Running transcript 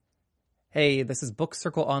Hey, this is Book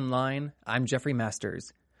Circle Online. I'm Jeffrey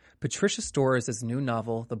Masters. Patricia Storrs' new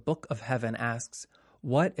novel, The Book of Heaven, asks,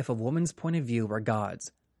 what if a woman's point of view were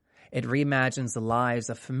God's? It reimagines the lives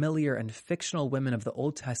of familiar and fictional women of the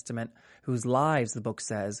Old Testament whose lives, the book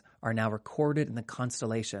says, are now recorded in the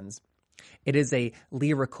constellations. It is a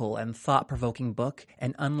lyrical and thought-provoking book,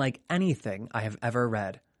 and unlike anything I have ever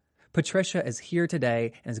read. Patricia is here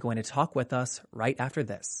today and is going to talk with us right after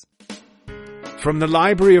this. From the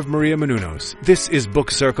Library of Maria Menounos, this is Book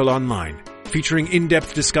Circle Online, featuring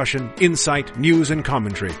in-depth discussion, insight, news and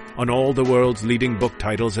commentary on all the world's leading book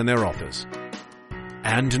titles and their authors.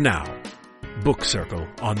 And now, Book Circle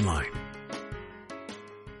Online.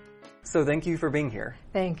 So thank you for being here.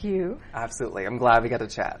 Thank you. Absolutely. I'm glad we got to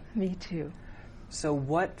chat. Me too. So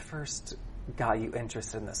what first got you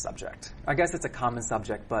interested in this subject? I guess it's a common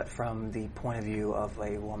subject, but from the point of view of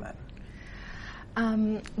a woman.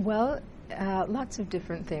 Lots of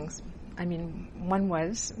different things. I mean, one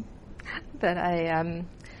was that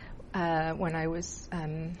when I was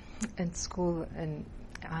in school in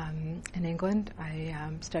England, I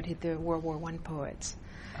studied the World War I poets,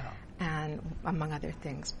 and among other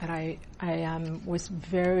things. But I was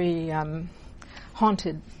very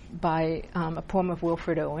haunted by a poem of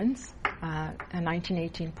Wilfred Owen's, a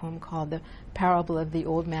 1918 poem called The Parable of the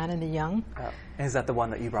Old Man and the Young. Is that the one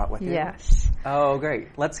that you brought with you? Yes. Oh, great.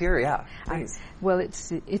 Let's hear it, yeah, please.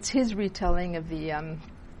 It's his retelling of the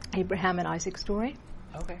Abraham and Isaac story.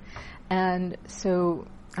 Okay. And so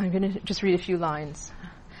I'm going to just read a few lines.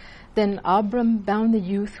 Then Abram bound the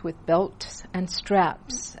youth with belts and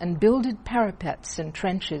straps and builded parapets and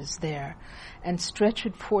trenches there and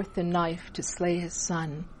stretched forth the knife to slay his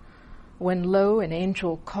son. When lo, an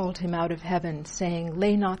angel called him out of heaven, saying,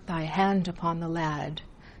 Lay not thy hand upon the lad.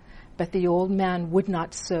 But the old man would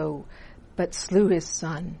not so, but slew his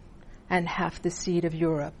son, and half the seed of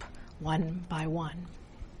Europe, one by one.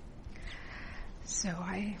 So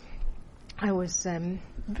I was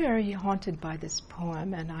very haunted by this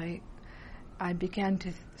poem, and I began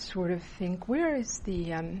to sort of think, where is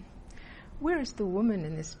the woman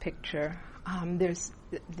in this picture? There's,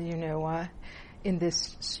 in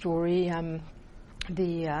this story,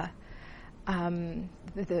 the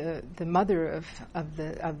mother of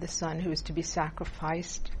the son who is to be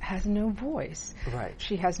sacrificed has no voice. Right.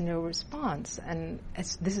 She has no response, and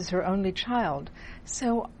this is her only child.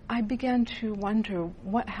 So I began to wonder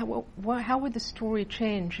how would the story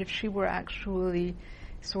change if she were actually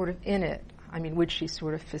sort of in it. I mean, would she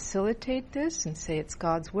sort of facilitate this and say it's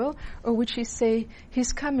God's will, or would she say,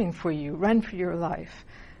 He's coming for you, run for your life?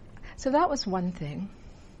 So that was one thing.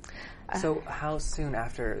 So how soon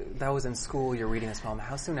after, that was in school, you're reading this poem,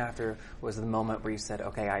 how soon after was the moment where you said,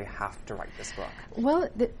 okay, I have to write this book? Well,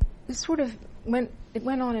 it sort of went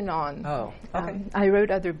on and on. Oh, okay. I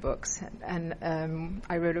wrote other books, and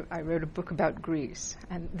I wrote a book about Greece,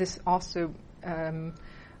 and this also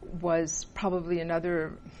was probably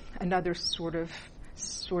another sort of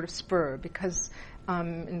spur, because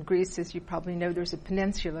in Greece, as you probably know, there's a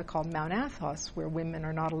peninsula called Mount Athos where women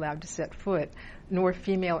are not allowed to set foot, nor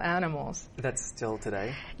female animals. That's still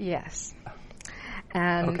today? Yes.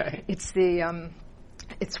 And okay.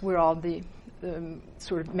 It's where all the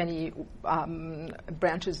sort of many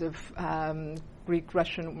branches of Greek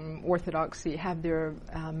Russian Orthodoxy have their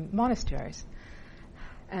monasteries.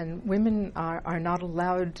 And women are not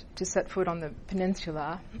allowed to set foot on the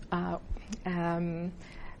peninsula,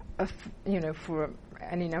 for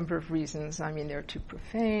any number of reasons. I mean, they're too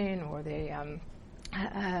profane, or they,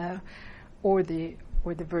 or the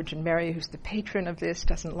Virgin Mary, who's the patron of this,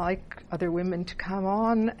 doesn't like other women to come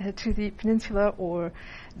on to the peninsula, or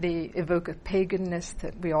they evoke a paganness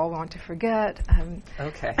that we all want to forget.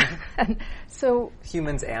 Okay. And so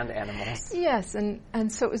humans and animals. Yes,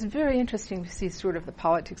 and so it was very interesting to see sort of the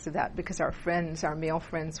politics of that, because our male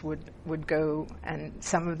friends would go, and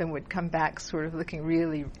some of them would come back sort of looking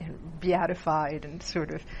really beatified, and sort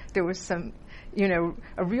of there was some,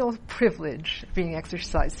 a real privilege being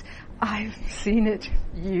exercised. I've seen it,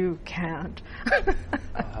 you can't. Oh,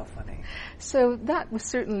 how funny. So that was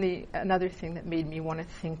certainly another thing that made me want to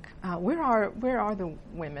think, where are the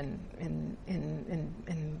women in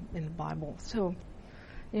the Bible? So,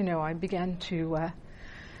 I began to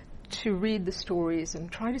read the stories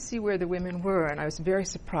and try to see where the women were, and I was very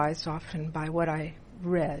surprised often by what I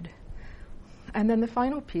read. And then the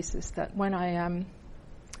final piece is that when I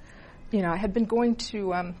had been going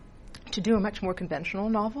to do a much more conventional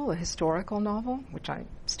novel, a historical novel, which I'm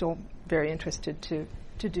still very interested to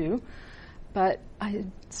do. But I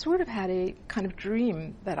sort of had a kind of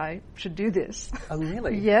dream that I should do this. Oh,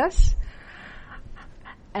 really? Yes.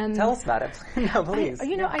 And Tell us about it. No, please.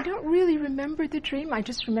 I don't really remember the dream. I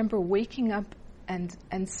just remember waking up and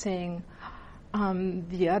saying,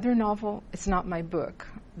 the other novel is not my book.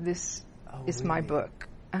 This is my book.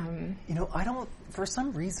 I don't, for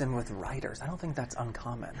some reason with writers, I don't think that's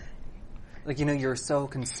uncommon. Like, you're so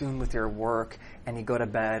consumed with your work and you go to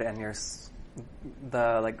bed and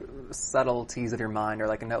the subtleties of your mind are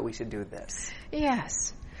like, no, we should do this.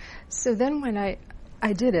 Yes. So then when I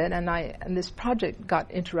did it, and this project got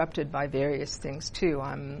interrupted by various things too.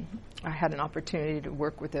 I had an opportunity to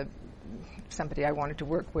work with somebody I wanted to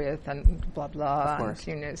work with, and blah blah. Of course.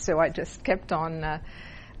 And, so I just kept on,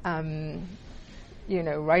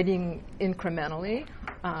 writing incrementally,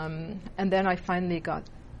 and then I finally got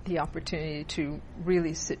the opportunity to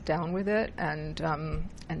really sit down with it and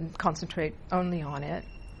concentrate only on it.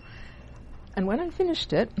 And when I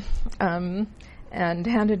finished it and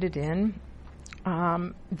handed it in.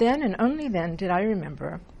 Then and only then did I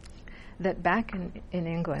remember that back in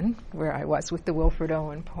England, where I was with the Wilfred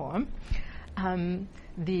Owen poem, an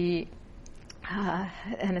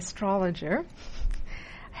astrologer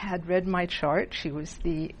had read my chart. She was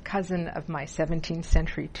the cousin of my 17th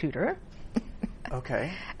century tutor.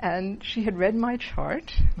 Okay. And she had read my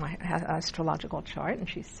chart, my astrological chart, and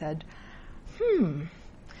she said,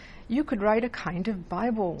 you could write a kind of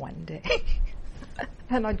Bible one day.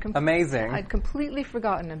 And Amazing. I'd completely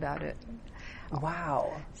forgotten about it.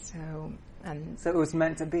 Wow. So it was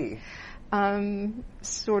meant to be.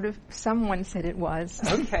 Sort of. Someone said it was.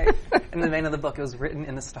 Okay. In the vein of the book, it was written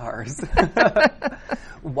in the stars.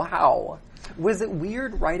 Wow. Was it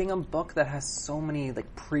weird writing a book that has so many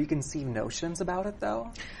preconceived notions about it,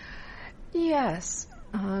 though? Yes.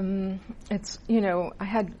 It's I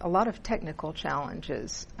had a lot of technical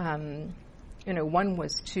challenges. One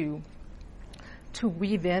was to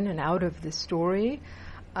weave in and out of the story,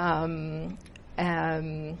 and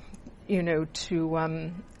in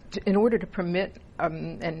order to permit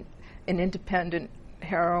an independent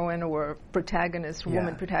heroine or protagonist,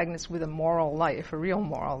 woman protagonist with a moral life, a real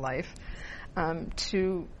moral life,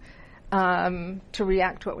 to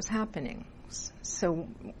react to what was happening. So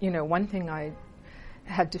one thing I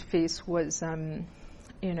had to face was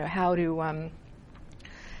how to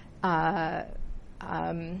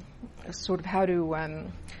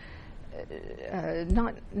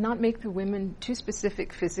not make the women too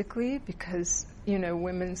specific physically, because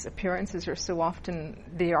women's appearances are so often,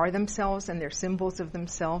 they are themselves and they're symbols of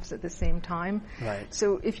themselves at the same time. Right.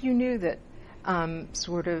 So if you knew that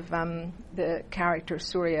the character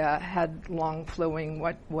Surya had long flowing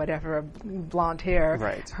whatever blonde hair,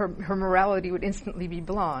 right, her morality would instantly be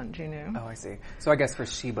blonde, Oh, I see. So I guess for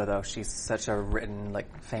Sheba, though, she's such a written,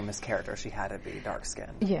 famous character, she had to be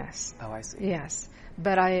dark-skinned. Yes. Oh, I see. Yes.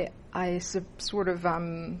 But I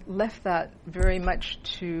left that very much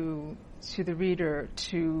to the reader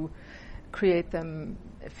to create them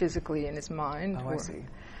physically in his mind. Oh, I see.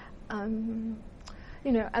 And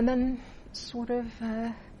then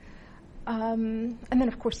and then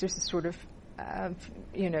of course there's this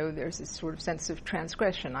there's this sort of sense of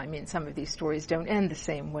transgression. I mean, some of these stories don't end the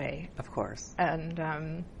same way. Of course. And,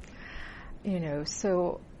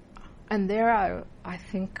 and there I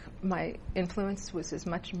think my influence was as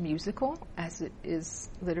much musical as it is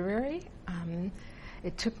literary.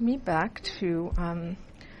 It took me back to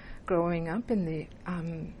growing up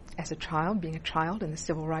as a child, being a child in the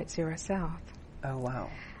Civil Rights era South. Oh, wow.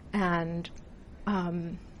 And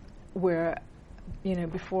where,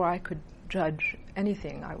 before I could judge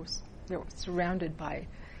anything, I was surrounded by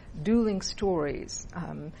dueling stories.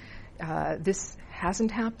 This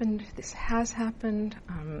hasn't happened. This has happened,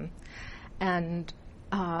 and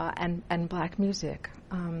black music,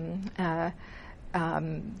 the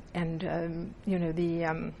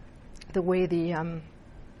way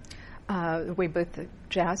both the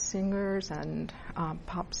jazz singers and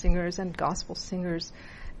pop singers and gospel singers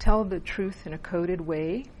tell the truth in a coded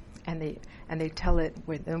way, and they tell it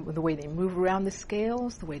with the way they move around the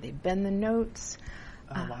scales, the way they bend the notes.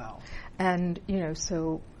 Oh, wow. And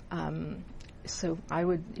so I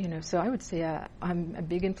would say I'm a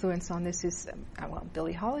big influence on this is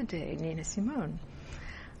Billie Holiday, Nina Simone.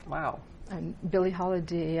 Wow. And Billie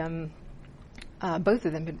Holiday, both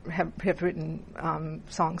of them have written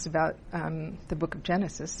songs about the Book of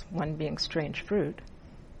Genesis, one being Strange Fruit,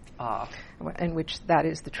 in which that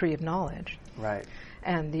is the tree of knowledge. Right.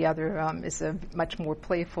 And the other is a much more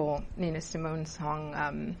playful Nina Simone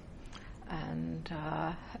song.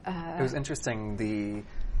 It was interesting, the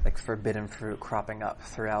forbidden fruit cropping up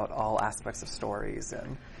throughout all aspects of stories,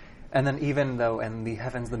 and then even though in the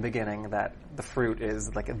Heavens the Beginning that the fruit is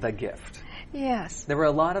the gift. Yes. There were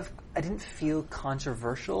a lot of, I didn't feel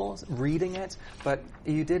controversial reading it, but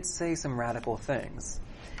you did say some radical things.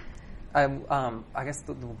 I guess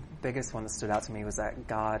the biggest one that stood out to me was that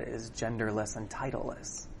God is genderless and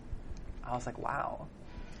titleless. I was like, wow.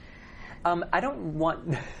 I don't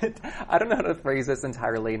know how to phrase this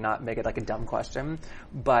entirely, not make it like a dumb question,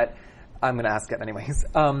 but I'm going to ask it anyways.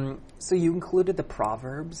 So you included the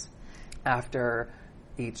Proverbs after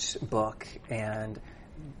each book, and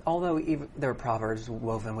although there were Proverbs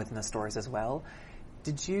woven within the stories as well,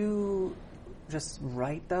 did you just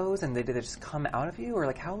write those and did they just come out of you, or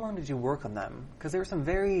like how long did you work on them? Because there were some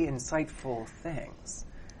very insightful things.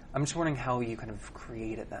 I'm just wondering how you kind of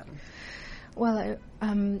created them. Well,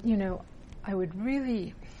 I would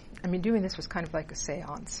really, doing this was kind of like a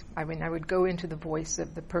seance. I would go into the voice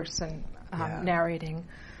of the person narrating,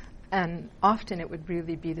 and often it would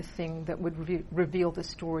really be the thing that would reveal the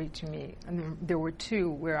story to me. And there were two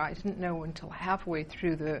where I didn't know until halfway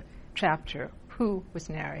through the chapter who was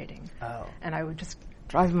narrating. Oh. And I would just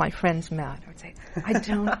drive my friends mad. I would say, I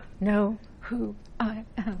don't know who I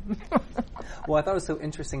am. Well, I thought it was so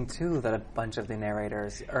interesting, too, that a bunch of the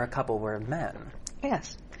narrators, or a couple, were men.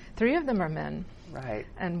 Yes. 3 of them are men. Right.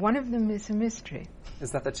 And one of them is a mystery.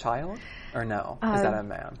 Is that the child? Or no? Is that a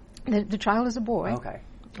man? The child is a boy. Okay.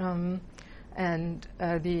 And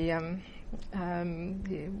the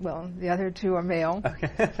other 2 are male. Okay.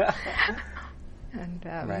 And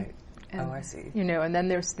right. And, I see. And then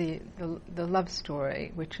there's the love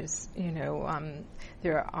story, which is,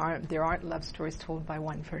 there aren't love stories told by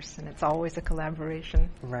one person. It's always a collaboration.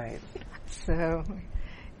 Right. So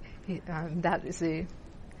that is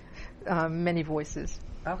many voices.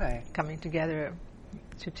 Okay. Coming together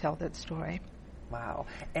to tell that story. Wow.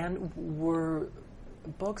 And were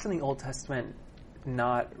books in the Old Testament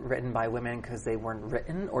not written by women because they weren't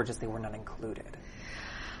written, or just they were not included?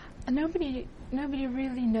 Nobody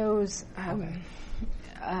really knows. Okay.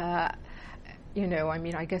 I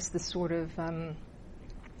guess the sort of,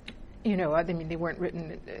 they weren't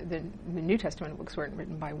written. The New Testament books weren't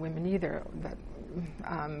written by women either. But,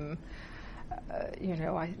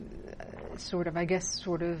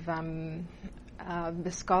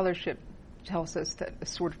 the scholarship tells us that a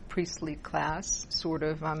sort of priestly class sort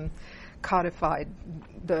of codified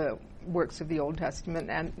the works of the Old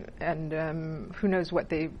Testament, and who knows what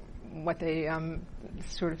they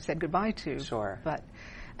sort of said goodbye to. Sure.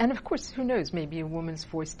 And of course, who knows? Maybe a woman's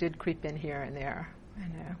voice did creep in here and there.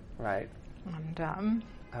 Right. And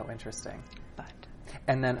interesting. But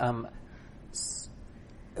and then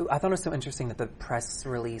I thought it was so interesting that the press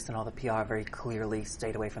release and all the PR very clearly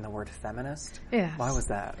stayed away from the word feminist. Yes. Why was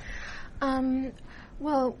that?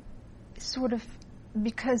 Well, sort of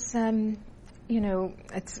because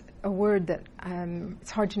it's a word that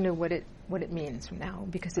it's hard to know what it means now,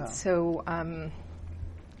 because it's so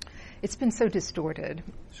it's been so distorted.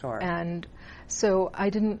 Sure. And so I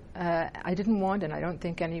didn't want, and I don't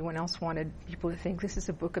think anyone else wanted people to think this is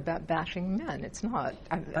a book about bashing men. It's not.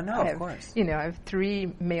 Of course. I have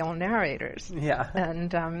 3 male narrators. Yeah.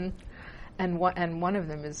 And one of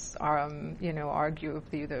them is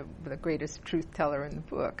arguably the greatest truth teller in the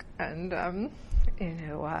book. And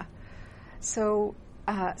so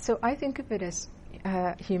I think of it as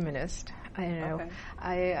humanist. Okay.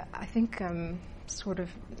 I think sort of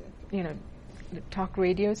the talk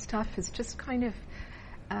radio stuff is just kind of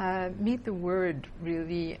made the word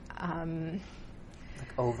really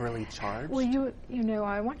like overly charged. Well,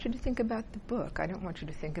 I want you to think about the book. I don't want you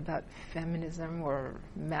to think about feminism or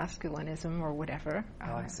masculinism or whatever.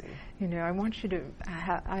 I see. I want you to.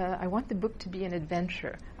 I want the book to be an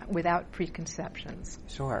adventure without preconceptions.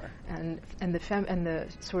 Sure. And the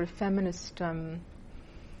sort of feminist.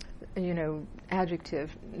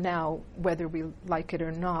 Adjective now, whether we like it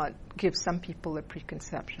or not, gives some people a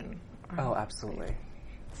preconception. Oh, absolutely.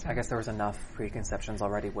 So I guess there was enough preconceptions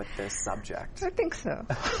already with this subject. I think so.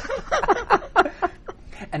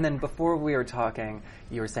 And then before we were talking,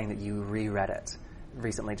 you were saying that you reread it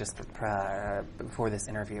recently, just before this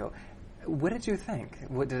interview. What did you think?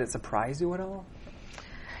 Did it surprise you at all?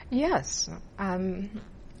 Yes.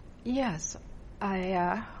 Yes.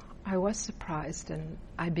 I was surprised, and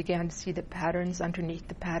I began to see the patterns underneath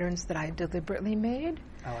the patterns that I deliberately made.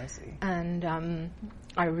 Oh, I see. And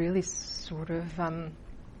I really sort of, I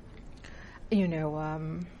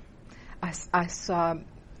saw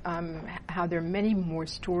how there are many more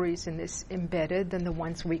stories in this embedded than the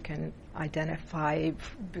ones we can identify,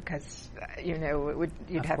 because you'd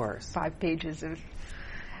have 5 pages of.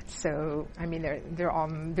 So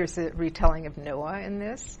there's a retelling of Noah in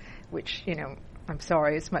this, which I'm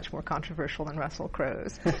sorry, it's much more controversial than Russell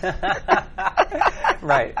Crowe's.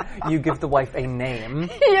 Right. You give the wife a name.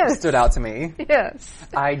 Yes. Stood out to me. Yes.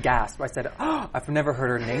 I gasped. I said, oh, I've never heard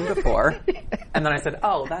her name before. And then I said,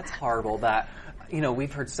 oh, that's horrible that,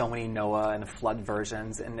 we've heard so many Noah and flood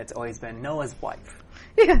versions, and it's always been Noah's wife.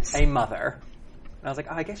 Yes. A mother. And I was like,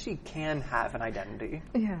 oh, I guess she can have an identity.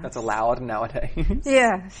 Yes. That's allowed nowadays.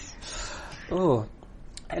 Yes. Ooh.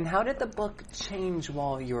 And how did the book change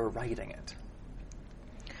while you were writing it?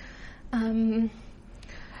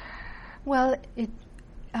 Well,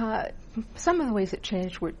 some of the ways it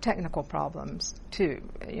changed were technical problems too.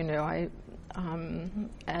 I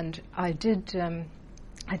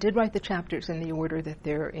did write the chapters in the order that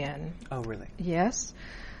they're in. Oh, really? Yes.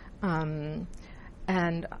 In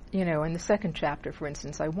the second chapter, for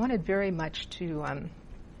instance, I wanted very much to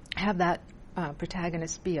have that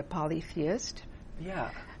protagonist be a polytheist.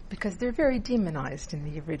 Yeah. Because they're very demonized in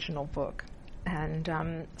the original book. And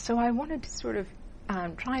so I wanted to sort of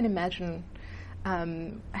try and imagine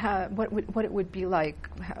what it would be like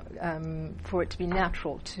for it to be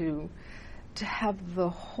natural to have the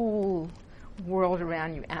whole world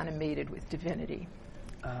around you animated with divinity.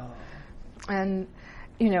 Oh. And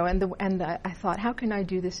I thought, how can I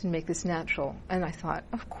do this and make this natural? And I thought,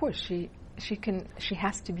 of course, she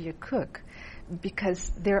has to be a cook,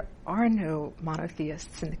 because there are no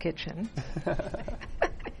monotheists in the kitchen.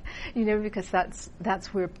 Because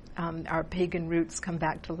that's where our pagan roots come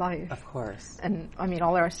back to life. Of course. And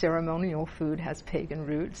all our ceremonial food has pagan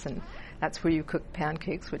roots, and that's where you cook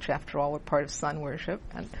pancakes, which after all were part of sun worship.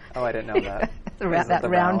 And oh, I didn't know that. that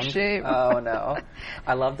round shape. Oh, no.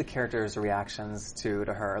 I love the characters' reactions to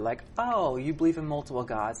her. Like, oh, you believe in multiple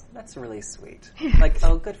gods? That's really sweet. Yes. Like,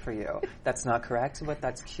 oh, good for you. That's not correct, but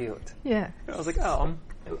that's cute. Yeah. I was like, oh.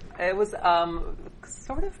 It was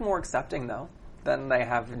sort of more accepting, though, than they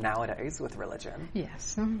have nowadays with religion.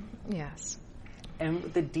 Yes. Yes.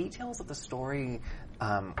 And the details of the story,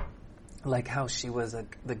 like how she was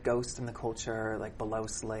the ghost in the culture, like below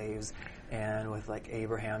slaves, and with like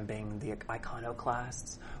Abraham being the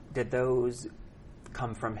iconoclasts, did those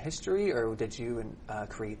come from history, or did you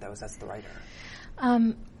create those as the writer?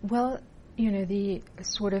 Well, the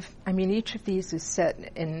sort of, each of these is set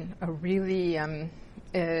in a really in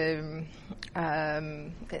an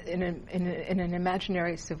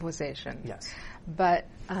imaginary civilization. Yes. But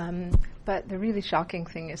the really shocking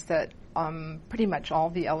thing is that pretty much all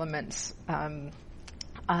the elements of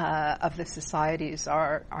the societies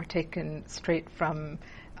are taken straight from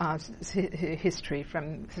history,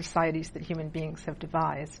 from societies that human beings have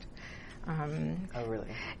devised. Oh,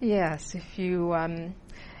 really? Yes. If you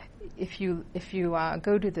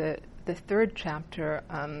go to the third chapter,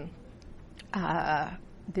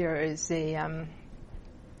 there is a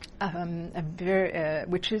very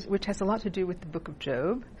which has a lot to do with the Book of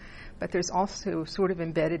Job, but there's also sort of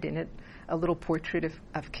embedded in it a little portrait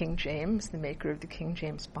of King James, the maker of the King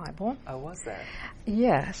James Bible. Oh, was there?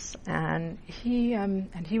 Yes, and he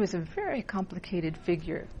was a very complicated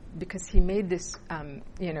figure, because he made this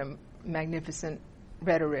magnificent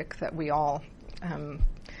rhetoric that we all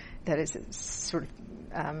that is sort of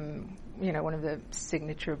one of the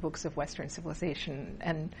signature books of Western civilization,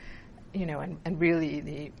 and really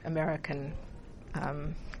the American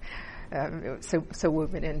so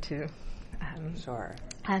woven into. Sure.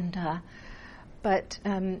 And but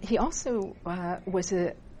he also was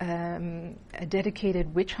a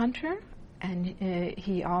dedicated witch hunter, and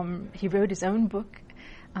he wrote his own book,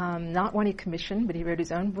 not one he commissioned, but he wrote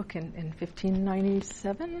his own book in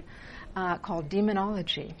 1597 called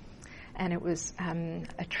Demonology. And it was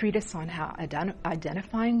a treatise on how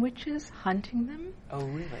identifying witches, hunting them. Oh,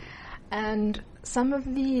 really? And some of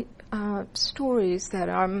the stories that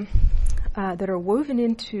are woven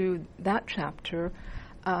into that chapter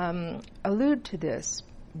allude to this,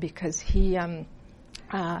 because he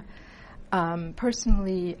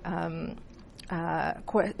personally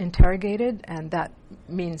interrogated, and that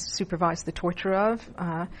means supervised the torture of,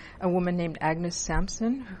 a woman named Agnes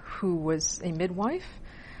Sampson, who was a midwife.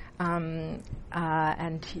 And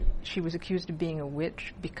she was accused of being a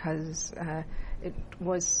witch because it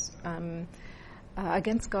was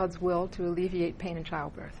against God's will to alleviate pain in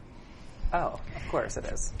childbirth. Oh, of course it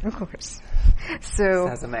is. Of course. So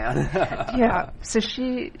as a man. Yeah. So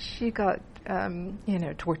she got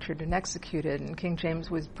tortured and executed, and King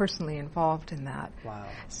James was personally involved in that. Wow.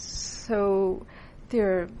 So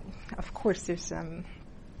there's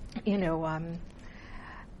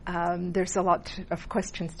there's a lot of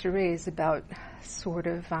questions to raise about sort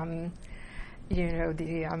of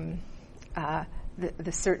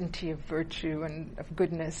the certainty of virtue and of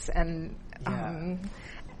goodness, and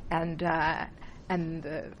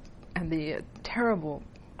the terrible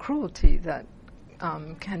cruelty that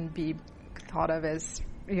can be thought of as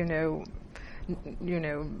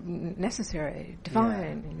necessary,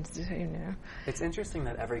 divine. Yeah. It's interesting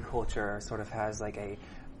that every culture sort of has like a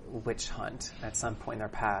witch hunt at some point in their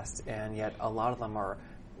past, and yet a lot of them are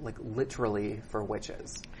like literally for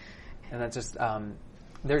witches, and that just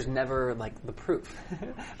there's never like the proof.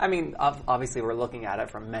 I mean, obviously we're looking at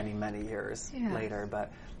it from many years later,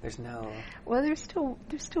 but there's no. Well, there's still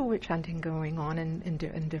witch hunting going on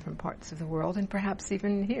in different parts of the world, and perhaps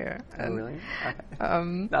even here. Oh, really?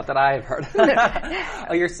 Okay. Not that I've heard.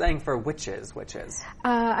 Oh, you're saying for witches.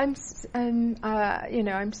 I'm seeing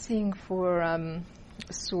for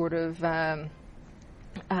sort of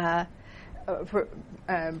for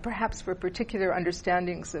perhaps for particular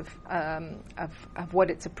understandings of what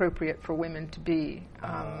it's appropriate for women to be,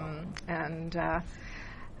 and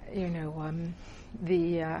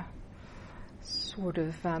the sort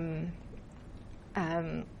of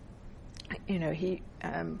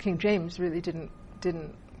King James really didn't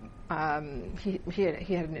he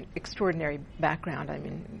had an extraordinary background. I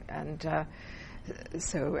mean, and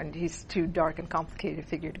he's too dark and complicated a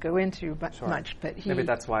figure to go into much. But maybe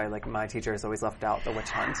that's why like my teachers always left out the witch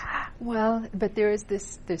hunt. Well, but there is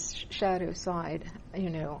this shadow side,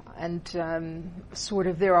 and sort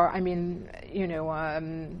of there are. I mean,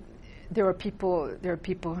 there are people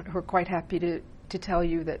who are quite happy to tell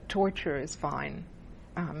you that torture is fine.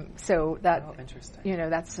 So that interesting.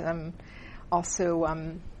 That's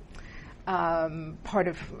also part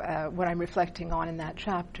of what I'm reflecting on in that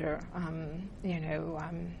chapter.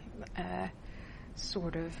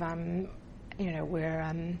 Sort of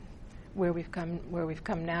where we've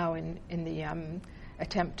come now in the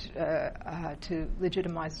attempt to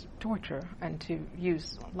legitimize torture and to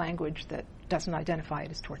use language that doesn't identify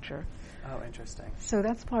it as torture. Oh, interesting. So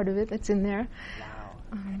that's part of it that's in there. Wow.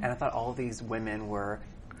 And I thought all these women were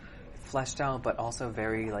fleshed out, but also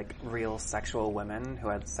very like real sexual women who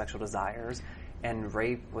had sexual desires, and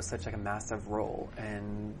rape was such like a massive role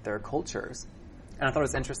in their cultures. And I thought it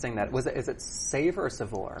was interesting that is it Savor or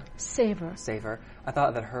Savor? Savor. I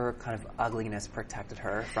thought that her kind of ugliness protected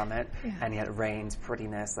her from it, and yet Rain's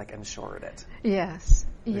prettiness like ensured it. Yes.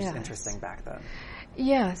 Which is interesting back then.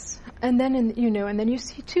 Yes, and then and then you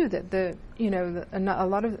see too that a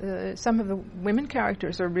lot of some of the women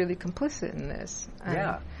characters are really complicit in this.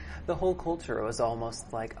 Yeah, the whole culture was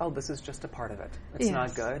almost like, oh, this is just a part of it. It's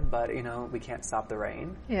not good, but we can't stop the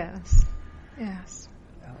rain. Yes.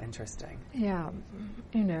 Oh, interesting. Yeah,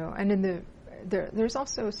 and in there's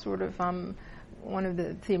also sort of one of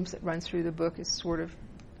the themes that runs through the book is sort of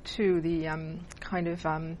to the kind of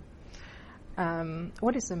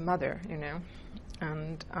what is a mother,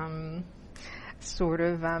 and sort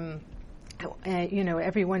of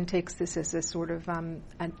everyone takes this as a sort of a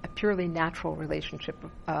purely natural relationship,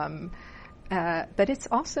 but it's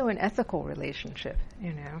also an ethical relationship.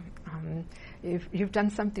 If you've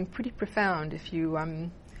done something pretty profound if you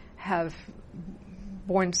have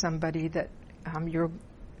born somebody that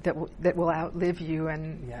that will outlive you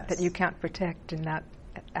and that you can't protect in that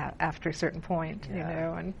after a certain point.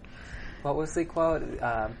 And what was the quote?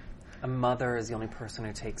 A mother is the only person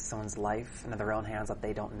who takes someone's life into their own hands that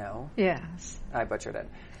they don't know. Yes. I butchered it.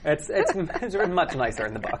 It's written much nicer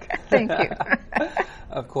in the book. Thank you.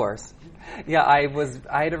 Of course. Yeah, I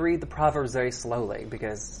had to read the Proverbs very slowly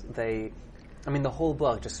because the whole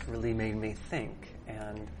book just really made me think,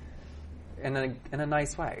 and in a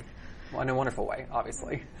nice way. Well, in a wonderful way,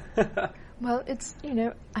 obviously. Well, it's,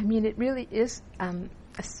 it really is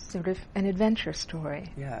a sort of an adventure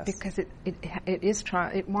story. Yes. Because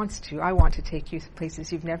I want to take you to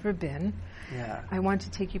places you've never been. Yeah. I want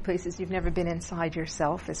to take you places you've never been inside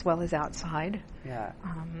yourself as well as outside. Yeah.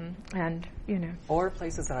 And, Or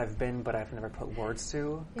places that I've been but I've never put words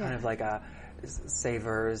to. Yeah. Kind of like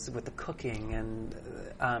Savors with the cooking and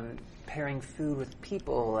pairing food with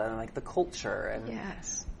people and like the culture. And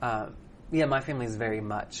yes. My family is very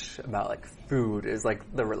much about like food is like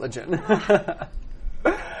the religion.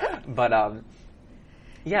 But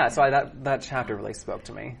so that chapter really spoke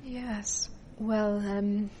to me. Yes. Well,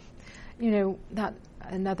 that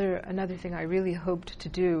another thing I really hoped to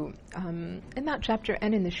do in that chapter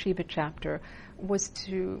and in the Shiva chapter was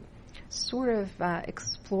to sort of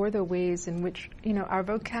explore the ways in which our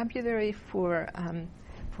vocabulary for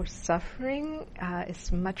suffering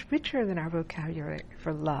is much richer than our vocabulary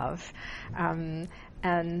for love, and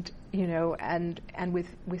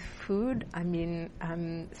with food,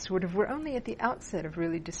 sort of we're only at the outset of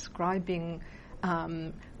really describing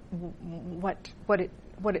what it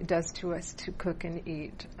does to us to cook and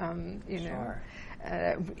eat, Sure.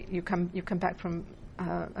 you come back from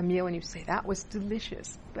a meal and you say that was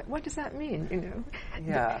delicious, but what does that mean?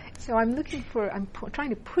 Yeah. So I'm trying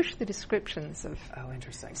to push the descriptions of. Oh,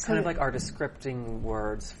 interesting. So kind of like our descripting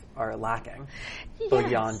words are lacking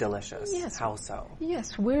beyond delicious. Yes. How so?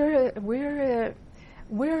 Yes. Where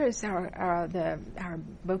is our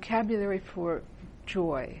vocabulary for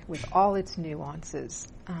joy with all its nuances?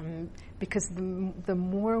 Because the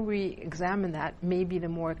more we examine that, maybe the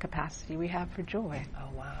more capacity we have for joy. Oh,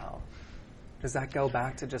 wow. Does that go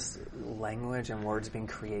back to just language and words being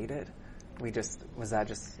created? Was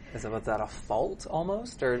that a fault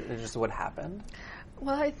almost, or just what happened?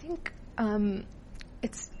 Well, I think I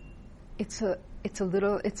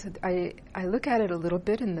look at it a little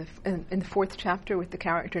bit in the fourth chapter with the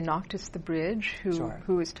character Noctis the Bridge,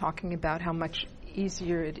 who is talking about how much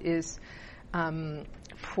easier it is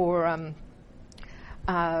for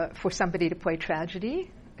somebody to play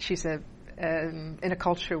tragedy. She's in a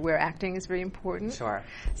culture where acting is very important. Sure.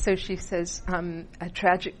 So she says a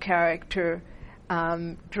tragic character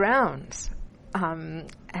drowns,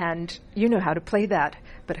 and you know how to play that,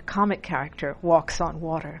 but a comic character walks on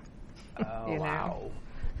water. Oh, wow.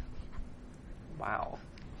 Wow.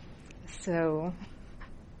 So.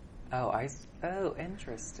 Oh,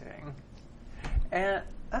 interesting. And,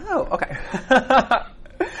 okay.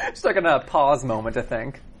 Just like a pause moment to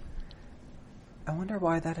think. I wonder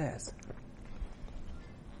why that is.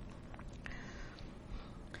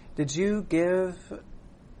 Did you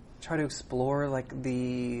try to explore like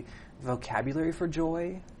the vocabulary for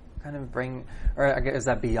joy? Kind of or I guess, is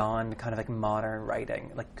that beyond kind of like modern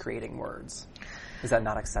writing, like creating words? Is that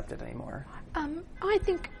not accepted anymore? I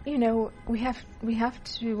think we have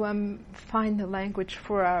to find the language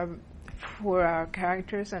for our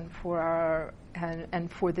characters and for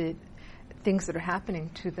the things that are happening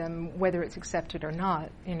to them, whether it's accepted or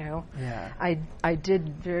not. Yeah. I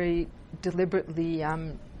did very deliberately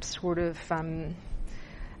sort of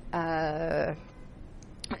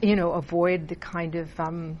avoid the kind of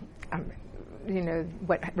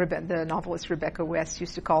what the novelist Rebecca West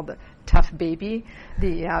used to call the tough baby,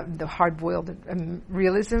 the hard-boiled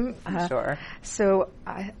realism. Sure. So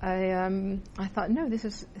I thought, no, these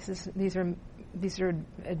are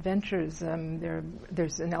adventures.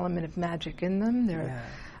 There's an element of magic in them.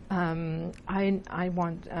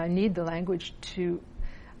 I need the language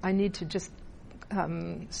I need to just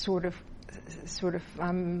sort of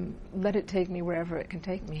let it take me wherever it can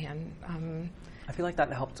take me, and I feel like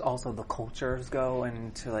that helped also the cultures go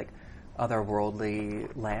into like otherworldly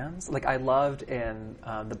lands. Like I loved in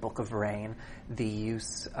the Book of Rain the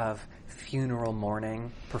use of funeral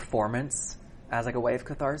mourning performance as like a way of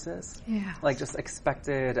catharsis. Yeah. Like just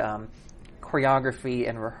expected choreography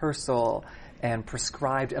and rehearsal and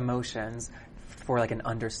prescribed emotions for like an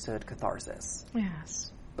understood catharsis.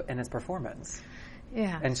 Yes. In its performance.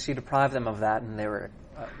 Yeah. And she deprived them of that, and they were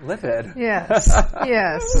livid. Yes.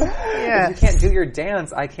 Yes. Yes. If you can't do your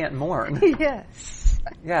dance, I can't mourn. Yes.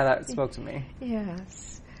 Yeah, that spoke to me.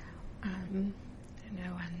 Yes.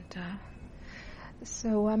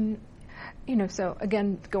 So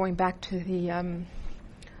again, going back to the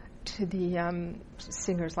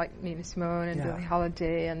singers like Nina Simone and Billie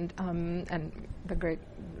Holiday and the great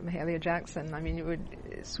Mahalia Jackson. I mean, it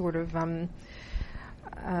would sort of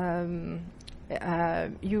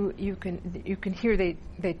you can hear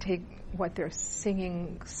they take what they're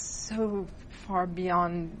singing so far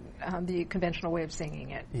beyond the conventional way of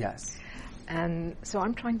singing it. Yes. And so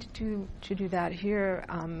I'm trying to do that here,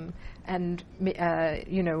 and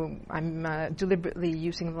I'm deliberately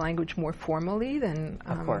using the language more formally than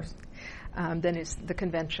of course than is the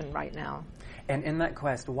convention right now. And in that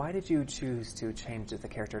quest, why did you choose to change the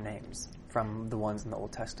character names from the ones in the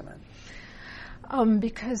Old Testament?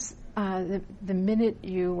 Because the minute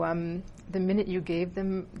you gave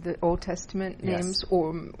them the Old Testament names,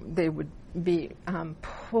 or they would be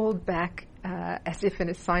pulled back as if in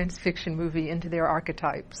a science fiction movie into their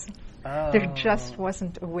archetypes. Oh. There just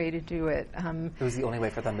wasn't a way to do it. It was the only way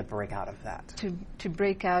for them to break out of that. To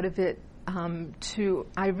break out of it,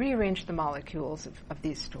 I rearranged the molecules of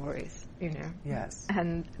these stories, Yes.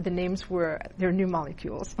 And the names they're new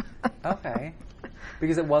molecules. Okay.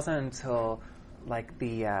 Because it wasn't until like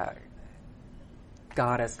the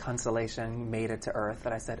goddess Constellation made it to Earth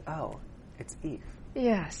that I said, oh, it's Eve.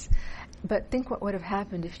 Yes. But think what would have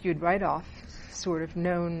happened if you'd right off sort of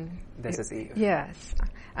known this is Eve. Yes.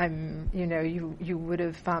 You would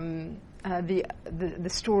have the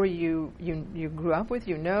story you grew up with,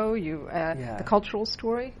 the cultural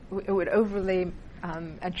story, it would overlay,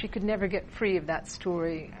 and she could never get free of that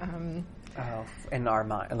story. In our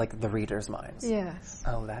mind, like the reader's minds. Yes.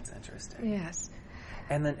 Oh, that's interesting. Yes.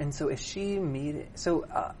 And so is she meeting? So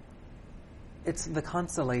it's the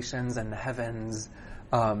constellations and the heavens.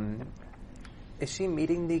 Is she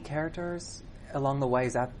meeting the characters along the way?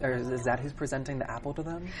 Is that who's presenting the apple to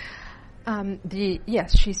them?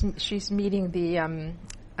 Yes, she's meeting the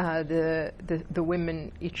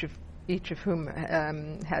women, each of whom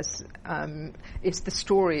has is the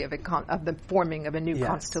story of the forming of a new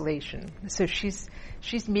constellation. So she's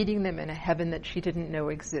meeting them in a heaven that she didn't know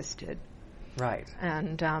existed. Right.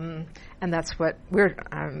 And that's what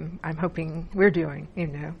I'm hoping we're doing.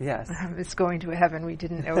 Yes. It's going to a heaven we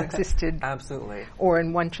didn't know existed. Absolutely. Or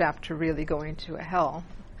in one chapter, really going to a hell.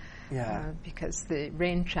 Yeah. Because the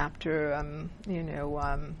rain chapter,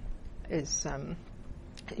 is,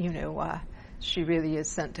 she really is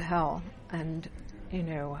sent to hell, and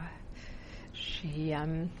she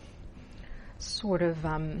sort of.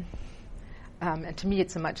 And to me,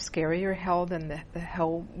 it's a much scarier hell than the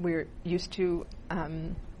hell we're used to,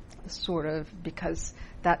 sort of, because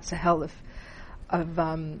that's a hell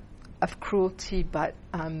of cruelty, but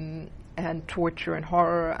and torture and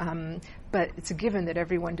horror. But it's a given that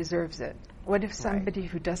everyone deserves it. What if somebody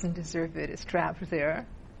who doesn't deserve it is trapped there?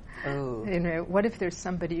 Oh. What if there's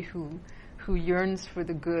somebody who yearns for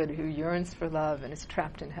the good, who yearns for love, and is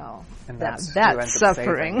trapped in hell? And that's suffering.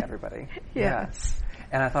 Saving everybody. Yes.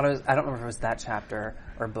 And I thought I don't remember if it was that chapter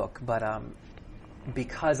or book, but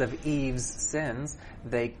because of Eve's sins,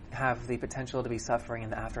 they have the potential to be suffering in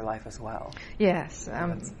the afterlife as well. Yes,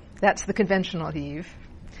 that's the conventional Eve.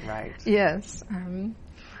 Right. Yes,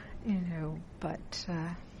 but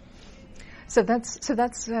so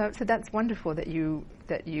that's wonderful that you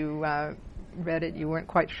read it. You weren't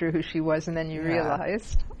quite sure who she was, and then you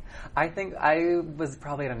realized. I think I was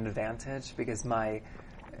probably at an advantage because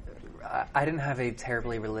I didn't have a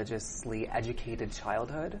terribly religiously educated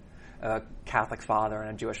childhood, a Catholic father and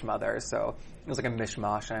a Jewish mother, so it was like a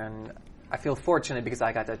mishmash, and I feel fortunate because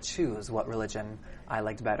I got to choose what religion I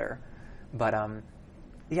liked better. But so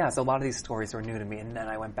a lot of these stories were new to me, and then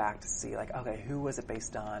I went back to see, okay, who was it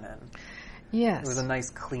based on? And yes, it was a nice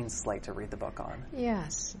clean slate to read the book on.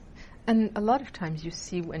 Yes, and a lot of times you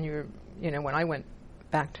see when when I went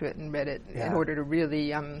back to it and read it in order to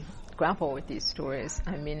really grapple with these stories.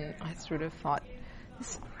 I mean, I sort of thought,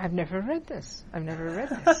 I've never read this. And is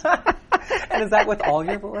that with all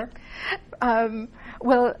your work?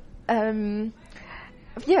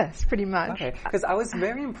 Yes, pretty much. Okay, because I was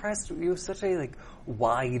very impressed. You have such a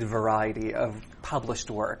wide variety of published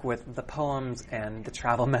work with the poems and the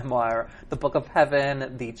travel memoir, the Book of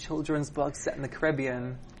Heaven, the children's book set in the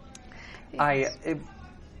Caribbean. Yes.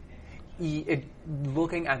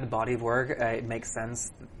 Looking at the body of work, it makes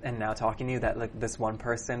sense, and now talking to you, that this one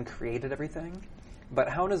person created everything. But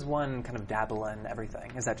how does one kind of dabble in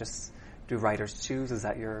everything? Is that just, do writers choose? Is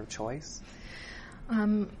that your choice?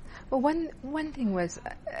 Well, one thing was,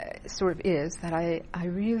 is that I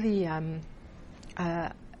really,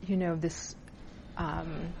 this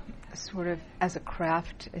sort of as a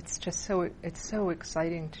craft, it's just so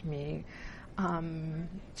exciting to me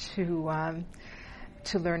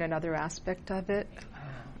to learn another aspect of it,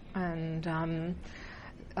 and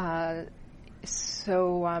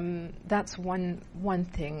that's one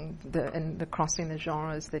thing. The crossing the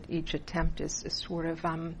genres, that each attempt is sort of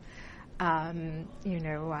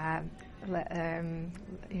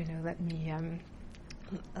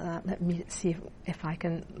let me see if I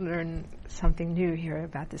can learn something new here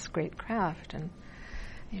about this great craft, and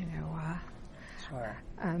Sure.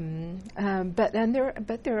 But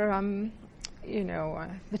there are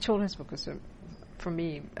the children's book was for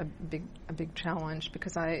me a big challenge,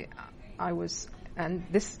 because I was, and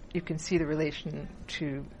this you can see the relation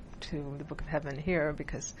to the Book of Heaven here,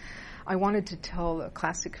 because I wanted to tell a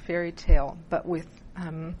classic fairy tale, but with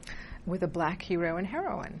a black hero and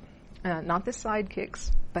heroine, not the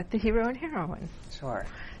sidekicks, but the hero and heroine. Sure.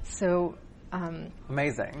 So.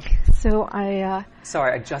 Amazing. So I...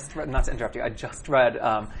 Sorry, I just read, not to interrupt you, I just read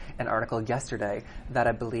an article yesterday that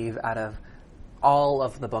I believe out of all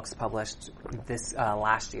of the books published this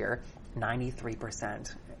last year,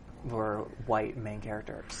 93% were white main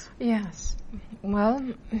characters. Yes. Well,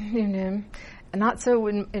 not so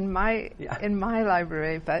in my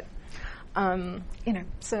library, but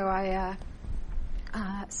so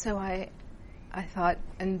I thought,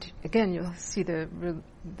 and again, you'll see the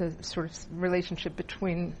sort of relationship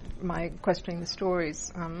between my questioning the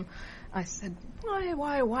stories. I said,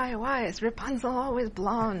 why is Rapunzel always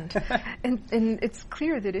blonde? and it's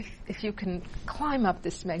clear that if you can climb up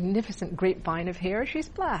this magnificent grapevine of hair, she's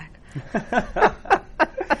black.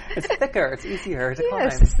 It's thicker. It's easier to climb.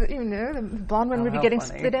 Yes, the blonde one would be getting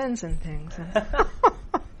funny split ends and things.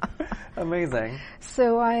 Amazing.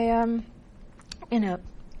 So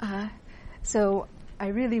so I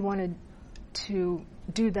really wanted to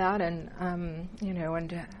do that, and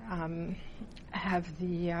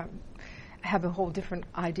have a whole different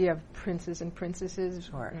idea of princes and princesses.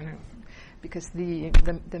 Sure. Because the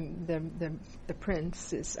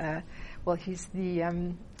prince is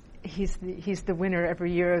he's the winner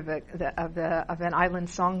every year of an island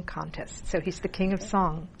song contest. So he's the king of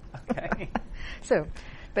song. Okay. So,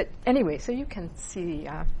 but anyway, so you can see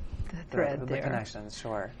the thread there. The connections,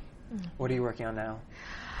 sure. What are you working on now?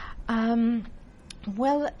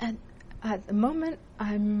 Well, at the moment,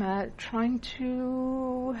 I'm trying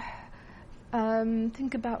to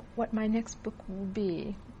think about what my next book will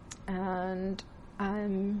be, and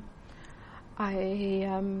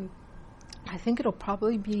I think it'll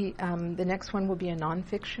probably be the next one will be a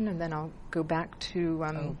nonfiction, and then I'll go back to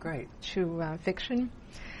fiction,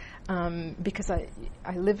 because I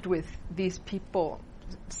lived with these people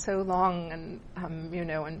so long, and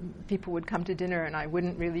and people would come to dinner, and I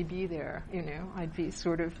wouldn't really be there. I'd be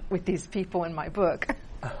sort of with these people in my book.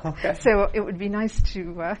 Okay. So it would be nice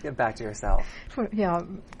to get back to yourself. Yeah.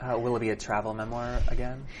 Will it be a travel memoir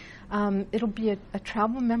again? It'll be a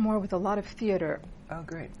travel memoir with a lot of theater. Oh,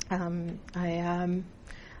 great. I'm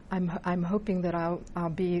hoping that I'll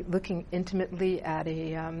be looking intimately at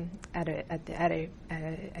a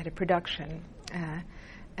production,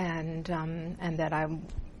 and that I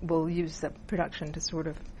will use the production to sort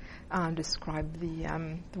of describe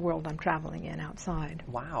the world I'm traveling in outside.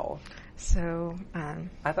 Wow. So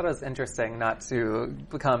I thought it was interesting, not to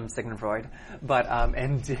become Sigmund Freud, but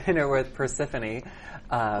in Dinner with Persephone,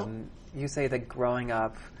 you say that growing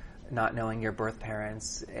up, not knowing your birth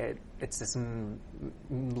parents, it's this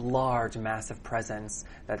large, massive presence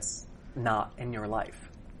that's not in your life.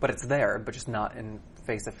 But it's there, but just not in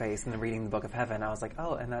face-to-face. And then reading the Book of Heaven, I was like,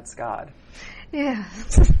 oh, and that's God. Yeah,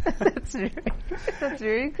 that's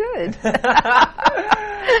very good.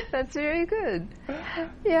 That's very good.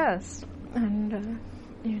 Yes, and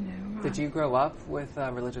Did you grow up with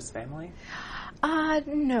a religious family?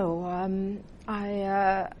 No,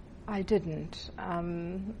 I didn't,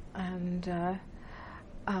 and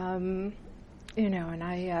and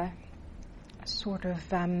I sort of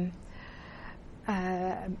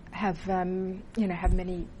have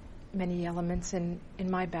many elements in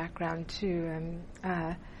my background too,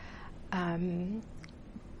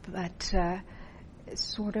 but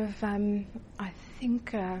sort of I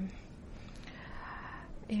think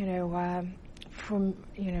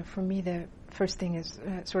for me the first thing is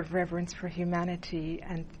sort of reverence for humanity,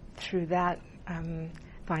 and through that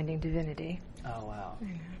finding divinity. Oh wow!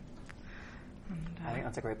 I think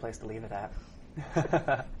that's a great place to leave it at.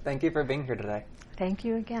 Thank you for being here today. Thank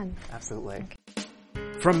you again. Absolutely.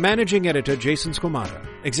 From Managing Editor Jason Squamata,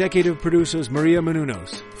 Executive Producers Maria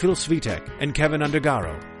Menounos, Phil Svitek, and Kevin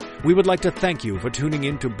Undergaro, we would like to thank you for tuning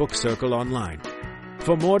in to Book Circle Online.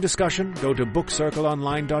 For more discussion, go to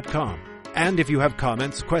bookcircleonline.com. And if you have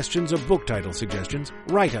comments, questions, or book title suggestions,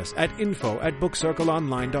 write us at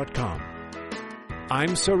info@bookcircleonline.com.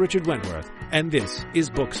 I'm Sir Richard Wentworth, and this is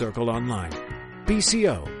Book Circle Online.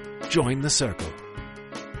 BCO, join the circle.